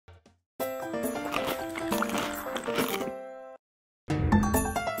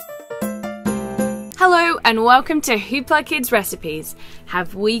Hello and welcome to Hoopla Kids Recipes.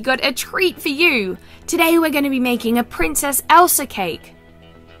 Have we got a treat for you? Today we're going to be making a Princess Elsa cake.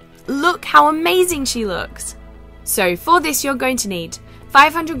 Look how amazing she looks. So for this you're going to need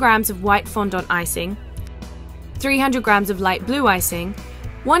 500 grams of white fondant icing, 300 grams of light blue icing,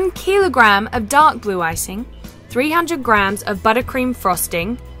 1 kilogram of dark blue icing, 300 grams of buttercream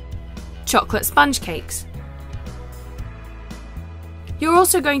frosting, chocolate sponge cakes. You're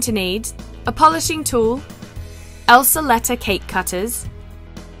also going to need a polishing tool, Elsa letter cake cutters,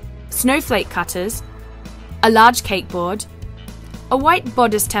 snowflake cutters, a large cake board, a white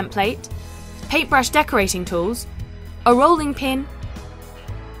bodice template, paintbrush decorating tools, a rolling pin,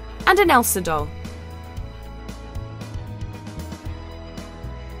 and an Elsa doll.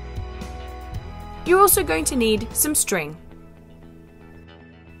 You're also going to need some string.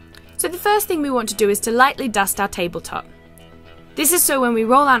 So the first thing we want to do is to lightly dust our tabletop. This is so when we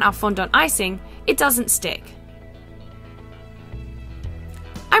roll out our fondant icing, it doesn't stick.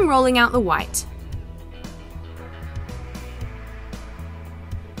 I'm rolling out the white.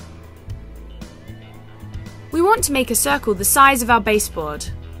 We want to make a circle the size of our baseboard.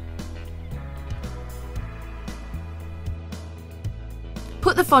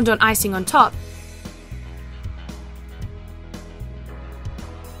 Put the fondant icing on top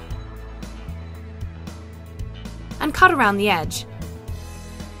and cut around the edge.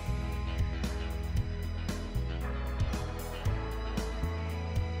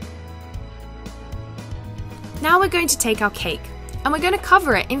 Now we're going to take our cake and we're going to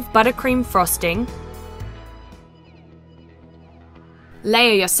cover it in buttercream frosting.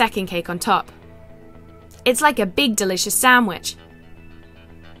 Layer your second cake on top. It's like a big delicious sandwich.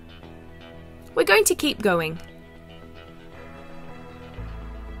 We're going to keep going.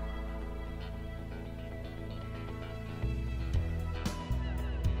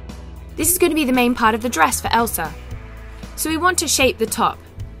 This is going to be the main part of the dress for Elsa. So we want to shape the top.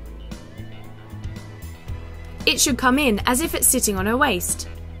 It should come in as if it's sitting on her waist.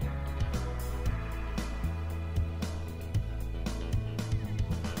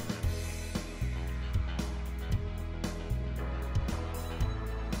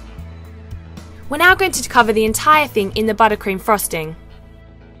 We're now going to cover the entire thing in the buttercream frosting.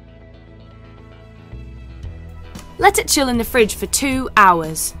 Let it chill in the fridge for 2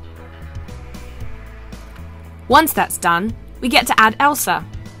 hours. Once that's done, we get to add Elsa.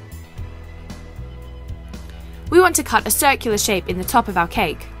 We want to cut a circular shape in the top of our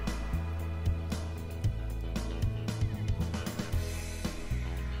cake.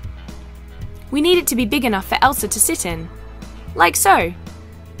 We need it to be big enough for Elsa to sit in, like so.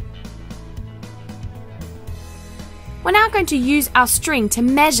 We're now going to use our string to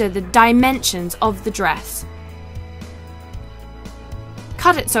measure the dimensions of the dress.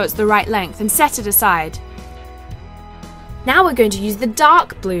 Cut it so it's the right length and set it aside. Now we're going to use the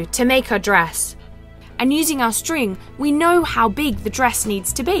dark blue to make her dress. And using our string, we know how big the dress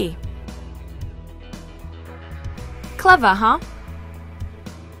needs to be. Clever, huh?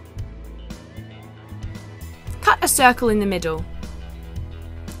 Cut a circle in the middle.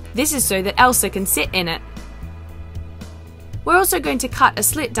 This is so that Elsa can sit in it. We're also going to cut a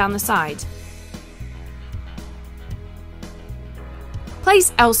slit down the side.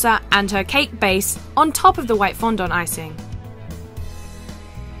 Place Elsa and her cake base on top of the white fondant icing.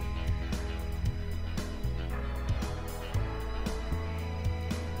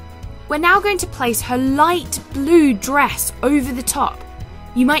 We're now going to place her light blue dress over the top.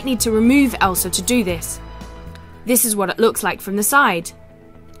 You might need to remove Elsa to do this. This is what it looks like from the side.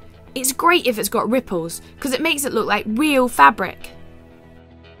 It's great if it's got ripples because it makes it look like real fabric.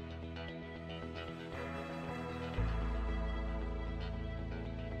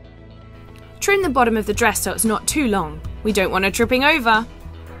 Trim the bottom of the dress so it's not too long. We don't want her tripping over.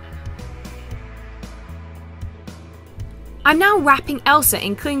 I'm now wrapping Elsa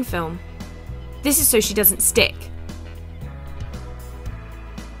in cling film. This is so she doesn't stick.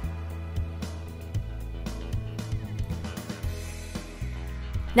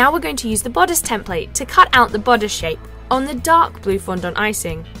 Now we're going to use the bodice template to cut out the bodice shape on the dark blue fondant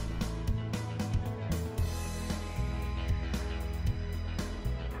icing.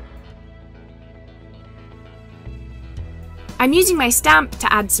 I'm using my stamp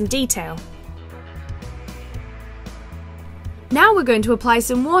to add some detail. Now we're going to apply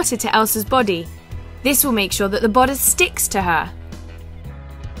some water to Elsa's body. This will make sure that the bodice sticks to her.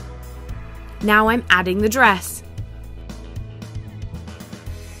 Now I'm adding the dress.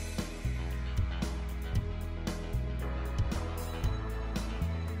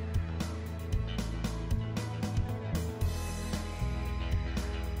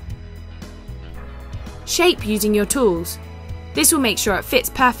 Shape using your tools. This will make sure it fits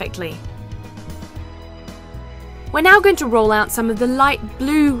perfectly. We're now going to roll out some of the light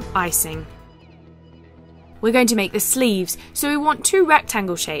blue icing. We're going to make the sleeves, so we want 2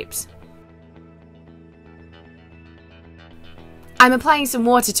 rectangle shapes. I'm applying some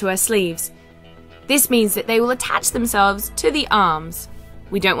water to her sleeves. This means that they will attach themselves to the arms.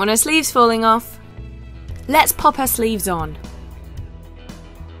 We don't want her sleeves falling off. Let's pop her sleeves on.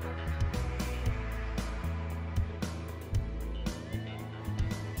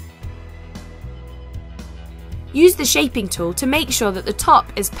 Use the shaping tool to make sure that the top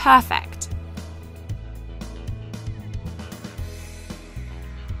is perfect.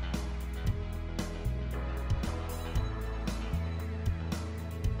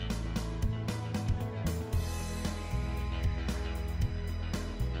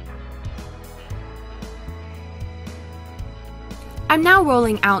 I'm now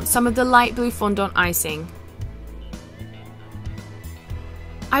rolling out some of the light blue fondant icing.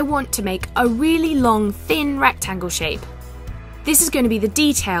 I want to make a really long, thin rectangle shape. This is going to be the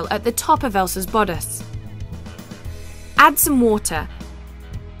detail at the top of Elsa's bodice. Add some water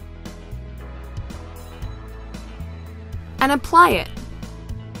and apply it.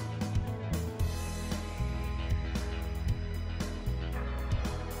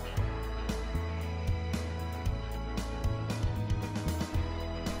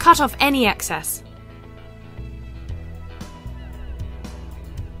 Cut off any excess.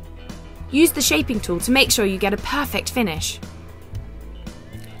 Use the shaping tool to make sure you get a perfect finish.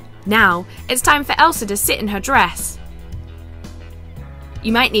 Now, it's time for Elsa to sit in her dress.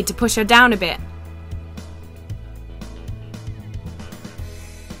 You might need to push her down a bit.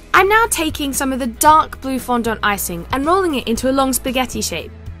 I'm now taking some of the dark blue fondant icing and rolling it into a long spaghetti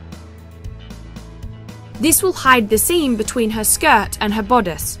shape. This will hide the seam between her skirt and her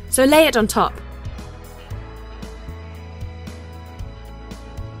bodice, so lay it on top.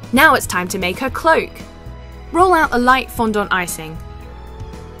 Now it's time to make her cloak. Roll out the light fondant icing.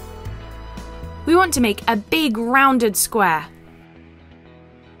 We want to make a big rounded square.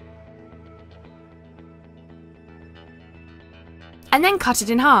 And then cut it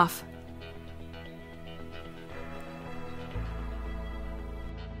in half.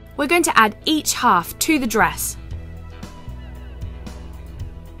 We're going to add each half to the dress.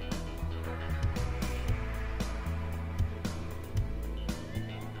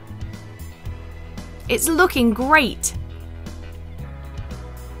 It's looking great!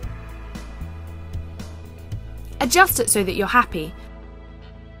 Adjust it so that you're happy.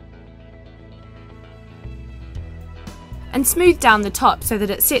 And smooth down the top so that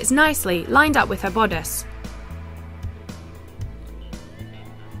it sits nicely lined up with her bodice.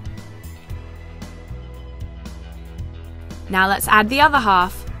 Now let's add the other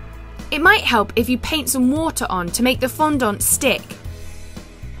half. It might help if you paint some water on to make the fondant stick.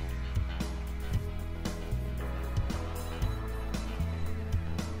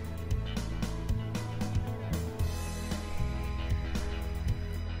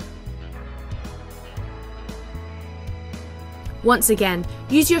 Once again,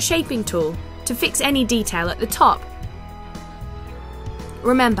 use your shaping tool to fix any detail at the top.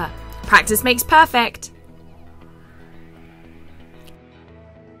 Remember, practice makes perfect.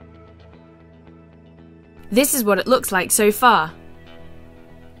 This is what it looks like so far.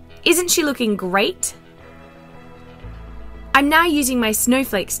 Isn't she looking great? I'm now using my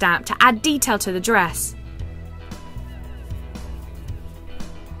snowflake stamp to add detail to the dress.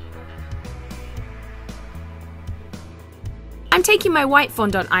 I'm taking my white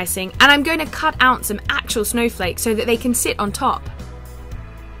fondant icing and I'm going to cut out some actual snowflakes so that they can sit on top.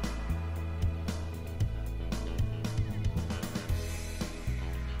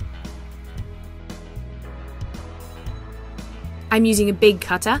 I'm using a big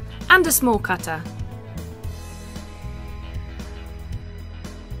cutter and a small cutter.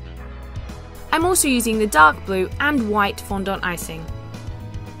 I'm also using the dark blue and white fondant icing.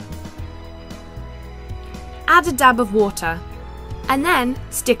 Add a dab of water and then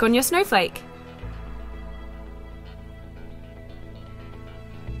stick on your snowflake.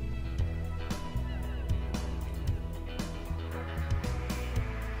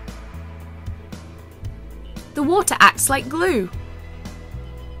 The water acts like glue.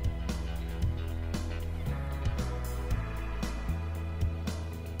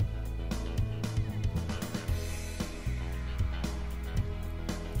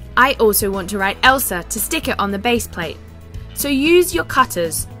 I also want to write Elsa to stick it on the base plate, so use your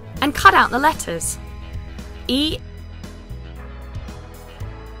cutters and cut out the letters. E,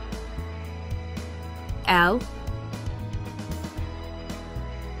 L,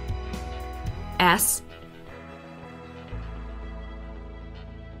 S,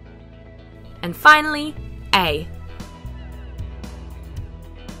 And finally, A.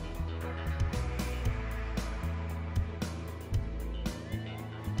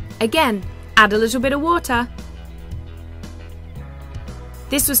 Again, add a little bit of water.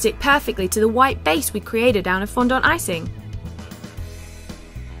 This will stick perfectly to the white base we created out of fondant icing.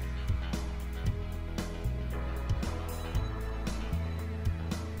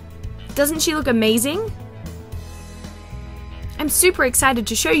 Doesn't she look amazing? I'm super excited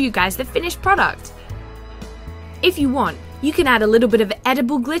to show you guys the finished product. If you want, you can add a little bit of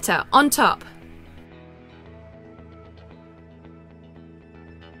edible glitter on top.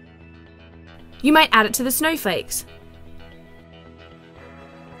 You might add it to the snowflakes.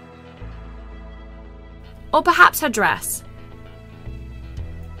 Or perhaps her dress.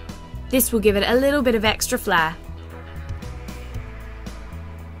 This will give it a little bit of extra flair.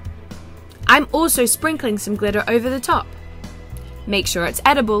 I'm also sprinkling some glitter over the top. Make sure it's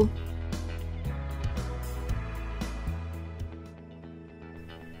edible.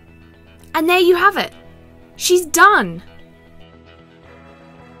 And there you have it. She's done.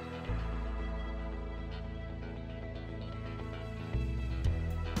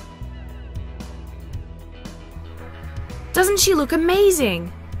 Doesn't she look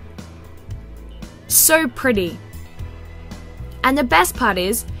amazing? So pretty. And the best part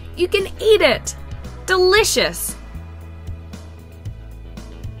is, you can eat it! Delicious!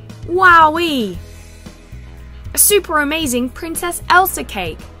 Wowee! A super amazing Princess Elsa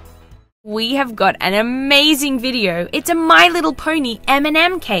cake! We have got an amazing video. It's a My Little Pony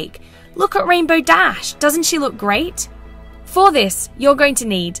M&M cake. Look at Rainbow Dash. Doesn't she look great? For this, you're going to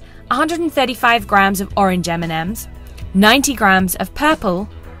need 135 grams of orange M&Ms, 90 grams of purple,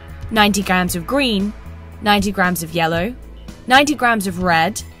 90 grams of green, 90 grams of yellow, 90 grams of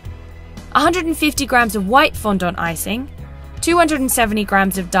red, 150 grams of white fondant icing, 270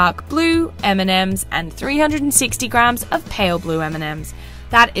 grams of dark blue M&Ms, and 360 grams of pale blue M&Ms.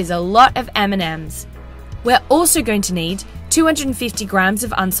 That is a lot of M&Ms. We're also going to need 250 grams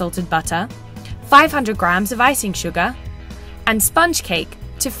of unsalted butter, 500 grams of icing sugar, and sponge cake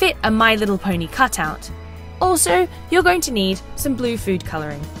to fit a My Little Pony cutout. Also, you're going to need some blue food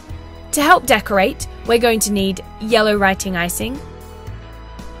colouring. To help decorate, we're going to need yellow writing icing,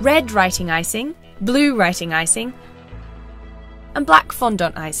 red writing icing, blue writing icing, and black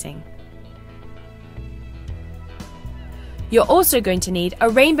fondant icing. You're also going to need a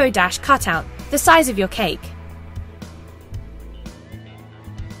Rainbow Dash cutout, the size of your cake.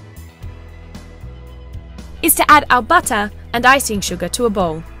 Is to add our butter and icing sugar to a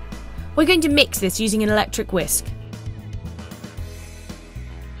bowl. We're going to mix this using an electric whisk.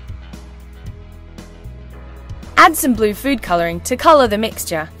 Add some blue food colouring to colour the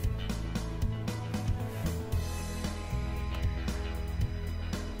mixture.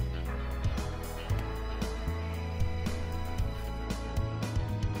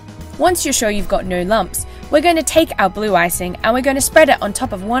 Once you're sure you've got no lumps, we're going to take our blue icing and we're going to spread it on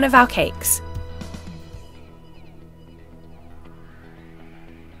top of one of our cakes.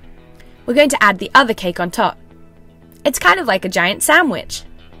 We're going to add the other cake on top. It's kind of like a giant sandwich.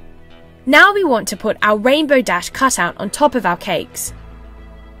 Now we want to put our Rainbow Dash cutout on top of our cakes.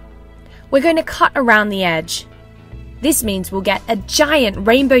 We're going to cut around the edge. This means we'll get a giant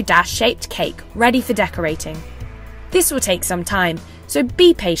Rainbow Dash shaped cake ready for decorating. This will take some time, so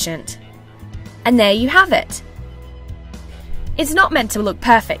be patient. And there you have it. It's not meant to look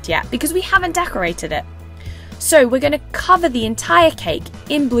perfect yet because we haven't decorated it. So we're going to cover the entire cake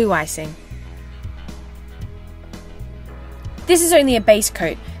in blue icing. This is only a base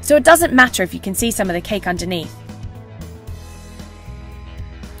coat, so it doesn't matter if you can see some of the cake underneath.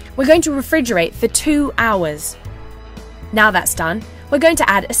 We're going to refrigerate for 2 hours. Now that's done, we're going to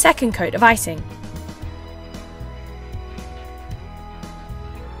add a second coat of icing.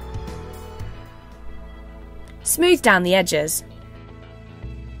 Smooth down the edges.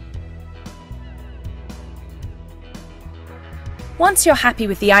 Once you're happy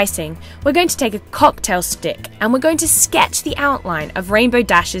with the icing, we're going to take a cocktail stick and we're going to sketch the outline of Rainbow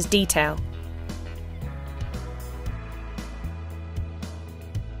Dash's detail.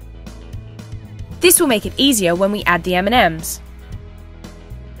 This will make it easier when we add the M&Ms.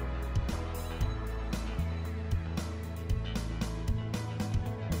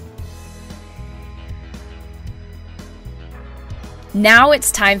 Now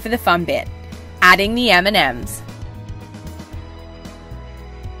it's time for the fun bit, adding the M&Ms.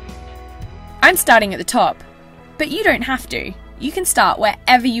 I'm starting at the top, but you don't have to. You can start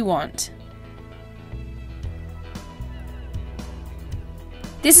wherever you want.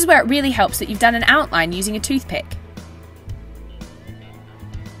 This is where it really helps that you've done an outline using a toothpick.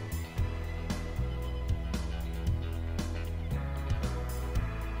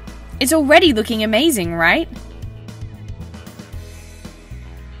 It's already looking amazing, right?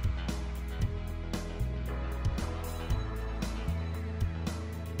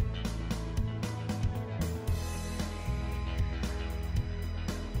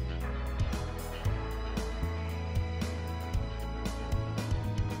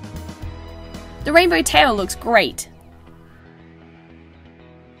 The rainbow tail looks great.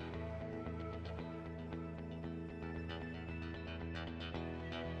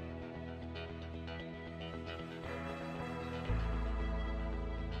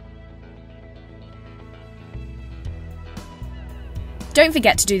 Don't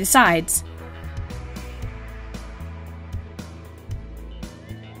forget to do the sides.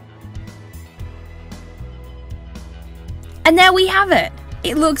 And there we have it!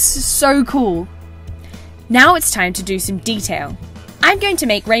 It looks so cool. Now it's time to do some detail. I'm going to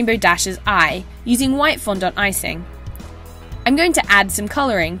make Rainbow Dash's eye using white fondant icing. I'm going to add some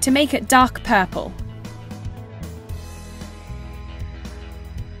colouring to make it dark purple.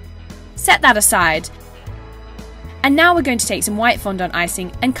 Set that aside. And now we're going to take some white fondant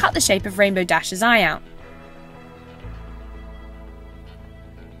icing and cut the shape of Rainbow Dash's eye out.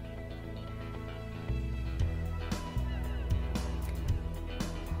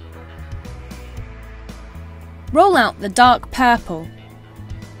 Roll out the dark purple.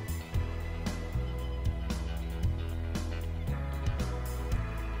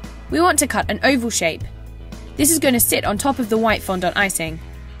 We want to cut an oval shape. This is going to sit on top of the white fondant icing.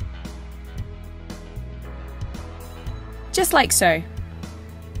 Just like so.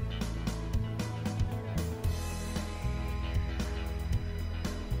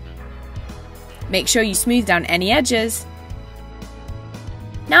 Make sure you smooth down any edges.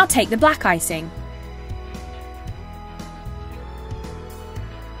 Now take the black icing.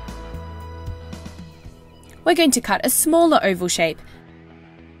 We're going to cut a smaller oval shape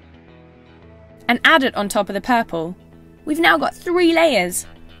and add it on top of the purple. We've now got 3 layers.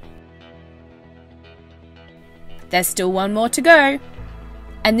 There's still one more to go,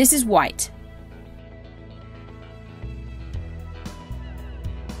 and this is white.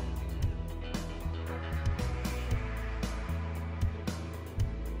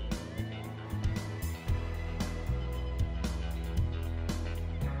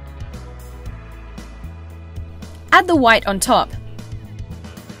 Add the white on top.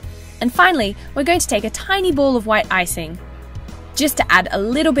 And finally, we're going to take a tiny ball of white icing, just to add a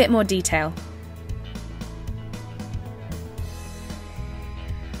little bit more detail.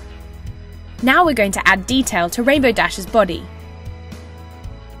 Now we're going to add detail to Rainbow Dash's body.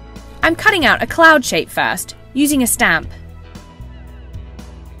 I'm cutting out a cloud shape first, using a stamp.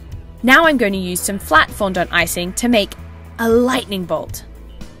 Now I'm going to use some flat fondant icing to make a lightning bolt.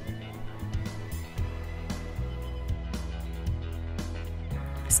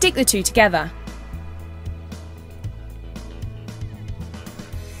 Stick the two together.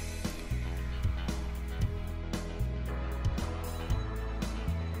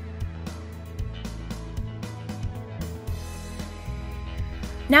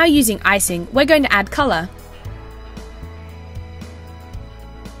 Now using icing, we're going to add colour.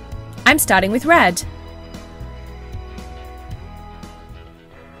 I'm starting with red.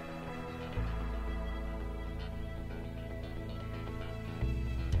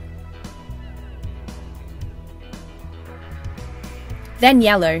 Then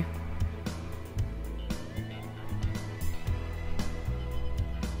yellow.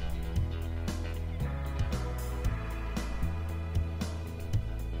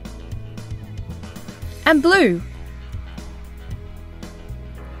 And blue.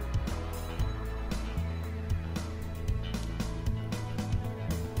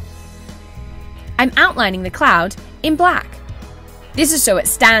 I'm outlining the cloud in black. This is so it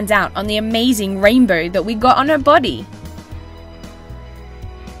stands out on the amazing rainbow that we got on her body.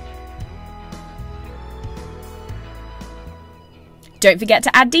 Don't forget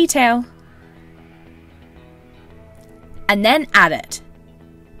to add detail. And then add it.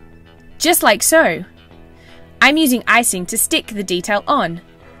 Just like so. I'm using icing to stick the detail on,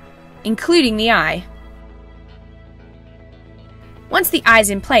 including the eye. Once the eye's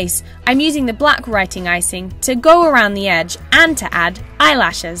in place, I'm using the black writing icing to go around the edge and to add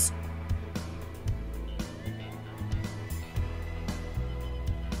eyelashes.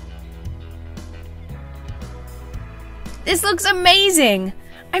 This looks amazing!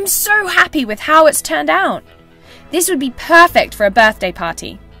 I'm so happy with how it's turned out. This would be perfect for a birthday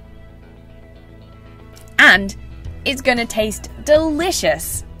party. And it's going to taste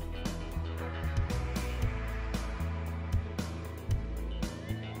delicious.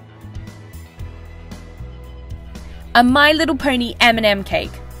 A My Little Pony M&M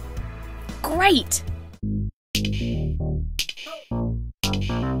cake. Great!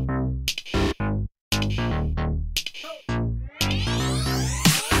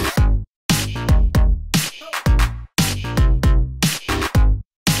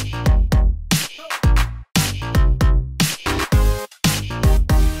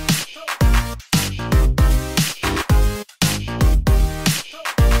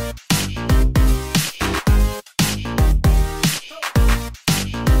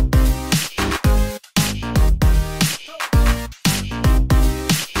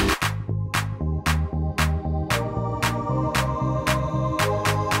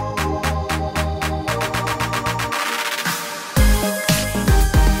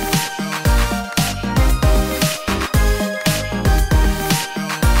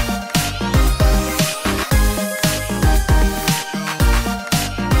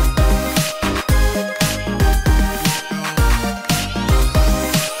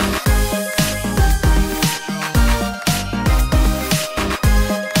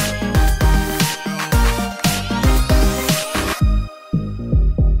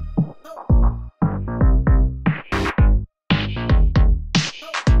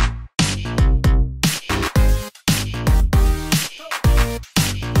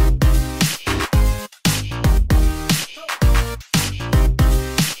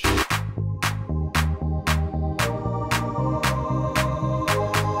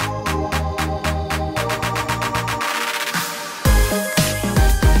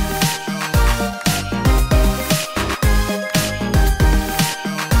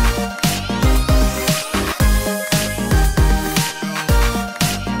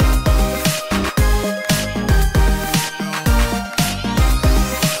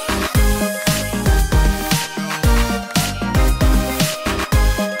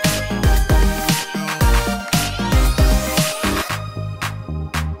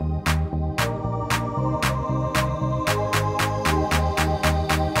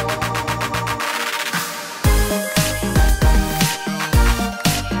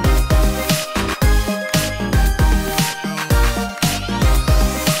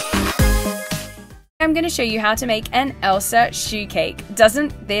 I'm going to show you how to make an Elsa shoe cake.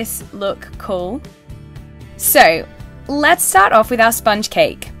 Doesn't this look cool? So, let's start off with our sponge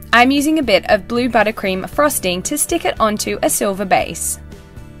cake. I'm using a bit of blue buttercream frosting to stick it onto a silver base.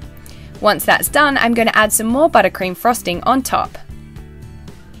 Once that's done, I'm going to add some more buttercream frosting on top.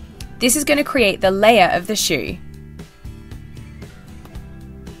 This is going to create the layer of the shoe.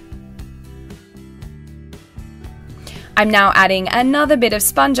 I'm now adding another bit of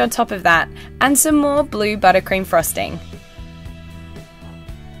sponge on top of that and some more blue buttercream frosting.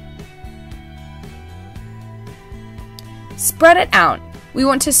 Spread it out. We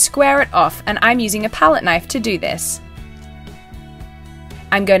want to square it off, and I'm using a palette knife to do this.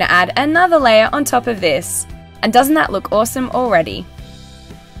 I'm going to add another layer on top of this, and doesn't that look awesome already?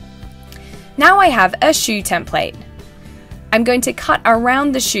 Now I have a shoe template. I'm going to cut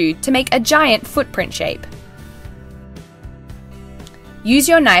around the shoe to make a giant footprint shape. Use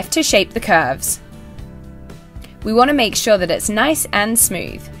your knife to shape the curves. We want to make sure that it's nice and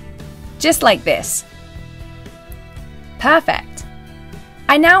smooth. Just like this. Perfect!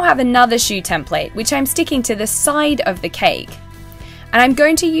 I now have another shoe template which I'm sticking to the side of the cake. And I'm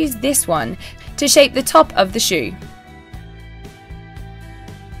going to use this one to shape the top of the shoe.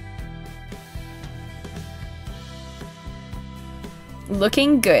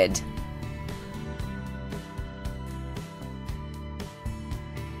 Looking good.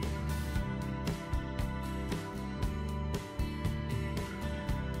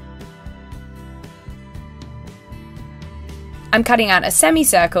 I'm cutting out a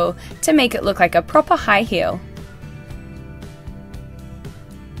semicircle to make it look like a proper high heel.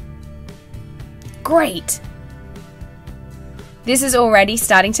 Great! This is already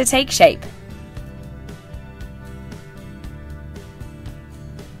starting to take shape.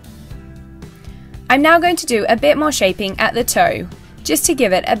 I'm now going to do a bit more shaping at the toe, just to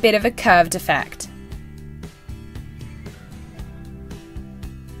give it a bit of a curved effect.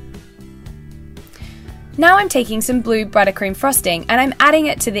 Now I'm taking some blue buttercream frosting and I'm adding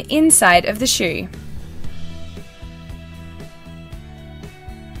it to the inside of the shoe.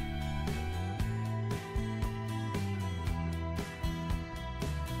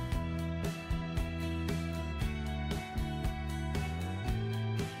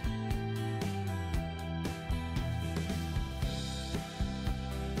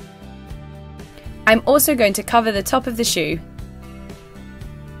 I'm also going to cover the top of the shoe.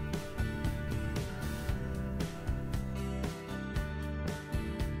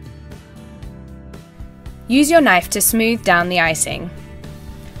 Use your knife to smooth down the icing.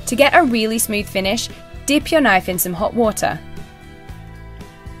 To get a really smooth finish, dip your knife in some hot water.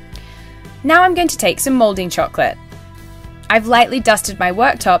 Now I'm going to take some moulding chocolate. I've lightly dusted my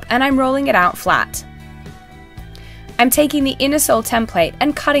worktop and I'm rolling it out flat. I'm taking the inner sole template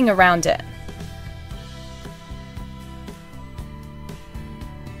and cutting around it.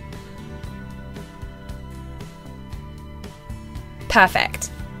 Perfect.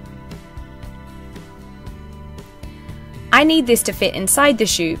 I need this to fit inside the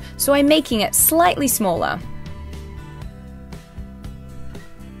shoe, so I'm making it slightly smaller.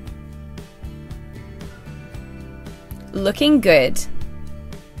 Looking good.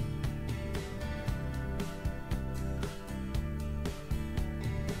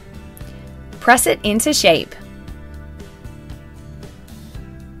 Press it into shape.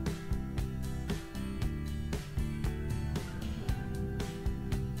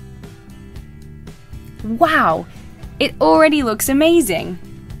 Wow! It already looks amazing!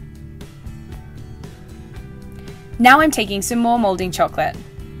 Now I'm taking some more moulding chocolate.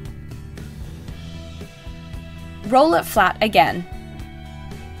 Roll it flat again.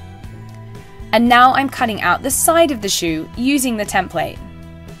 And now I'm cutting out the side of the shoe using the template.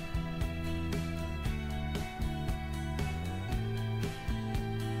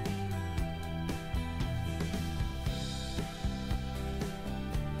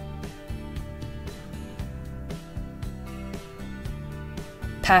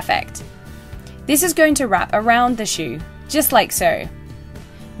 Perfect. This is going to wrap around the shoe, just like so.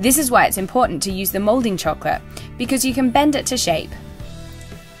 This is why it's important to use the moulding chocolate, because you can bend it to shape.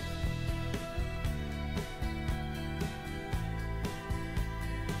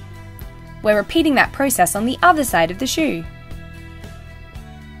 We're repeating that process on the other side of the shoe.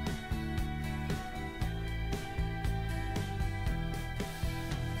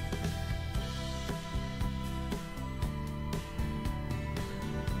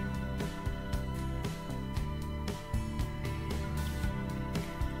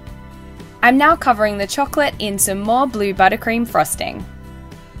 I'm now covering the chocolate in some more blue buttercream frosting.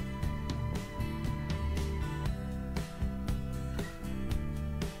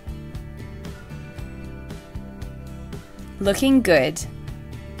 Looking good.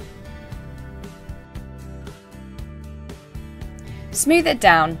 Smooth it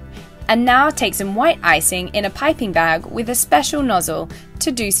down, and now take some white icing in a piping bag with a special nozzle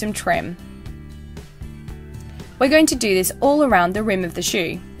to do some trim. We're going to do this all around the rim of the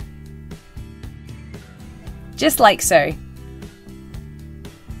shoe. Just like so.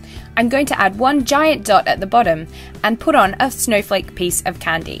 I'm going to add one giant dot at the bottom and put on a snowflake piece of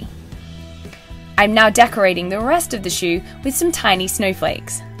candy. I'm now decorating the rest of the shoe with some tiny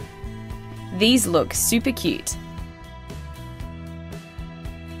snowflakes. These look super cute.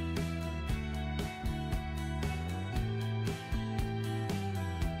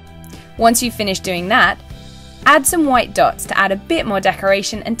 Once you've finished doing that, add some white dots to add a bit more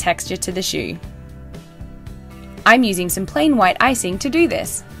decoration and texture to the shoe. I'm using some plain white icing to do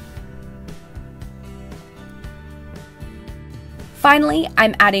this. Finally,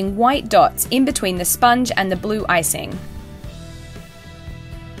 I'm adding white dots in between the sponge and the blue icing.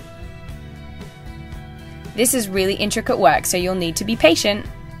 This is really intricate work, so you'll need to be patient.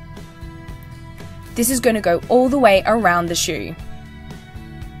 This is going to go all the way around the shoe.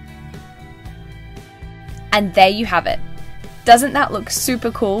 And there you have it. Doesn't that look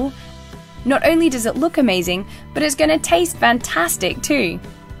super cool? Not only does it look amazing, but it's going to taste fantastic too.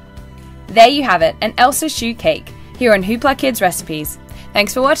 There you have it, an Elsa shoe cake, here on Hoopla Kids Recipes.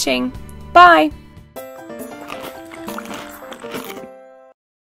 Thanks for watching. Bye!